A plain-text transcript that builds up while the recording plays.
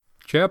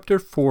Chapter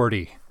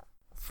 40.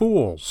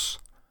 Fools.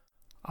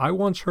 I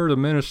once heard a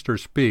minister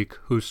speak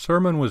whose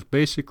sermon was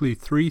basically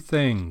three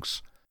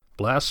things: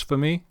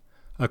 blasphemy,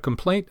 a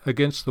complaint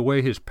against the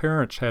way his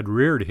parents had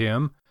reared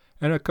him,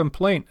 and a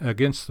complaint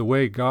against the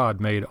way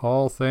God made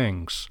all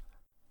things.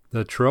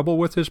 The trouble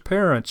with his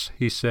parents,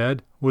 he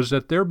said, was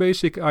that their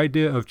basic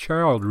idea of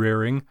child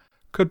rearing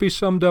could be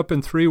summed up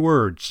in three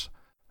words: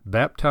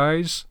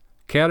 baptize,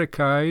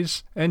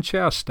 catechize, and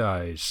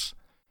chastise.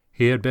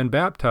 He had been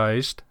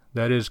baptized,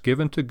 that is,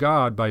 given to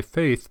God by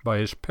faith by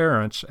his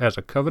parents as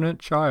a covenant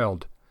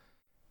child.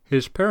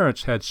 His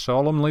parents had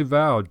solemnly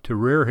vowed to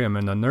rear him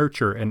in the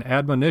nurture and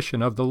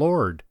admonition of the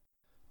Lord.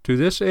 To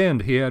this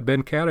end he had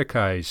been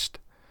catechized.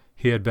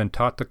 He had been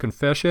taught the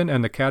confession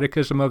and the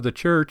catechism of the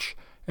church,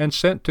 and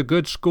sent to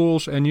good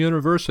schools and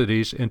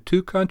universities in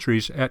 2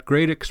 countries at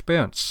great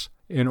expense,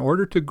 in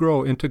order to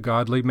grow into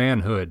godly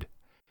manhood.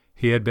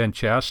 He had been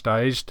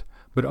chastised,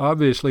 but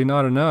obviously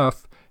not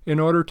enough, in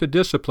order to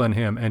discipline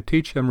him and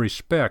teach him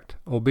respect,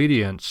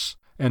 obedience,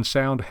 and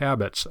sound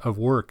habits of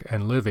work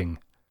and living.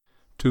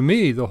 To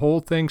me, the whole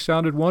thing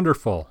sounded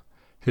wonderful.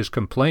 His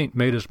complaint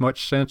made as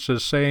much sense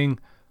as saying,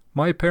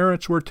 "My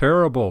parents were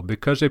terrible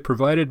because they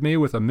provided me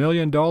with $1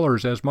 million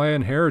as my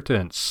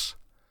inheritance."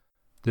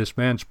 This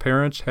man's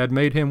parents had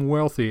made him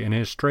wealthy in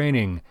his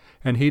training,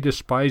 and he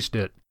despised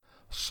it.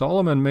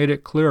 Solomon made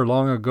it clear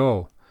long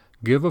ago: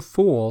 give a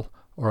fool,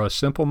 or a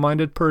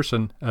simple-minded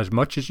person, as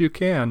much as you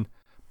can,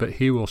 but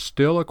he will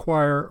still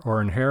acquire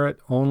or inherit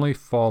only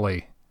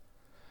folly.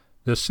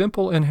 The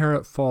simple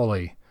inherit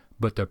folly,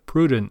 but the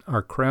prudent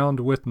are crowned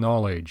with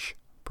knowledge.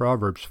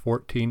 Proverbs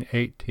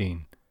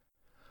 14:18.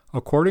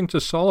 According to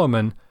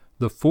Solomon,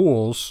 the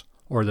fools,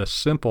 or the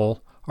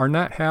simple, are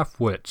not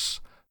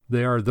half-wits.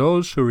 They are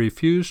those who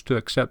refuse to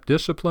accept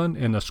discipline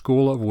in the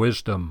school of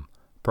wisdom.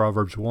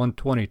 Proverbs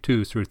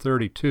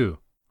 1:22-32.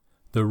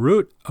 The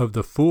root of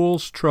the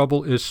fool's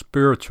trouble is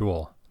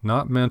spiritual,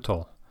 not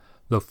mental.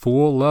 The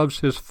fool loves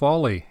his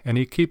folly, and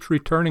he keeps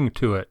returning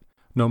to it,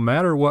 no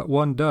matter what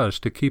one does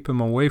to keep him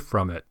away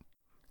from it.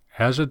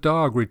 As a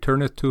dog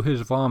returneth to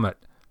his vomit,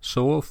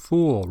 so a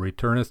fool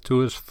returneth to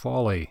his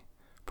folly.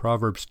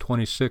 Proverbs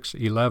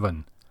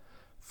 26:11.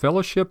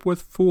 Fellowship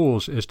with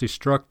fools is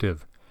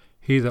destructive.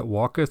 He that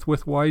walketh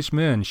with wise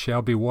men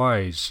shall be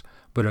wise,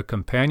 but a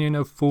companion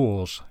of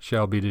fools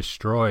shall be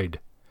destroyed.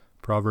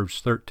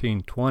 Proverbs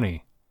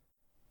 13:20.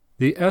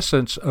 The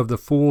essence of the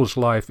fool's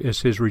life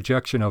is his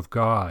rejection of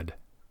God.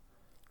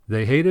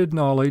 They hated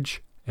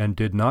knowledge and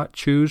did not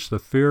choose the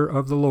fear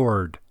of the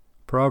Lord.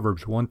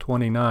 Proverbs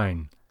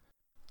 1:29.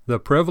 The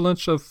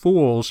prevalence of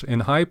fools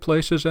in high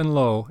places and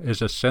low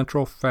is a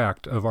central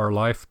fact of our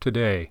life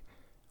today.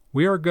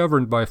 We are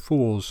governed by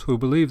fools who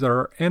believe that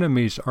our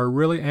enemies are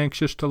really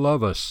anxious to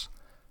love us,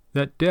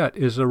 that debt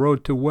is the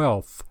road to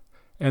wealth,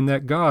 and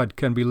that God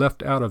can be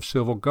left out of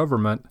civil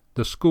government,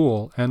 the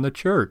school, and the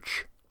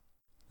church.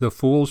 The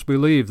fools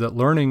believe that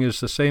learning is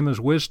the same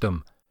as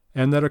wisdom,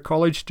 and that a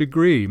college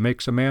degree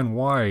makes a man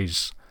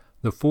wise.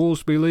 The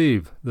fools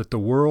believe that the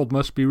world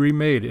must be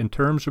remade in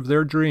terms of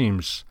their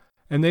dreams,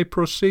 and they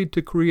proceed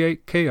to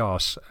create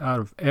chaos out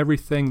of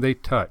everything they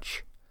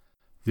touch.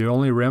 The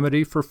only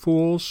remedy for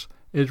fools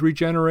is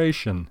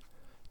regeneration,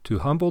 to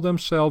humble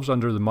themselves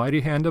under the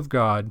mighty hand of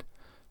God,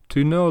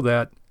 to know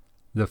that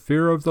the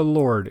fear of the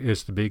Lord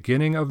is the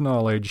beginning of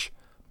knowledge,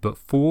 but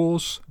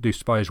fools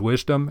despise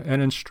wisdom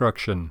and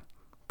instruction.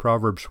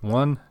 Proverbs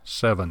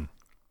 1:7.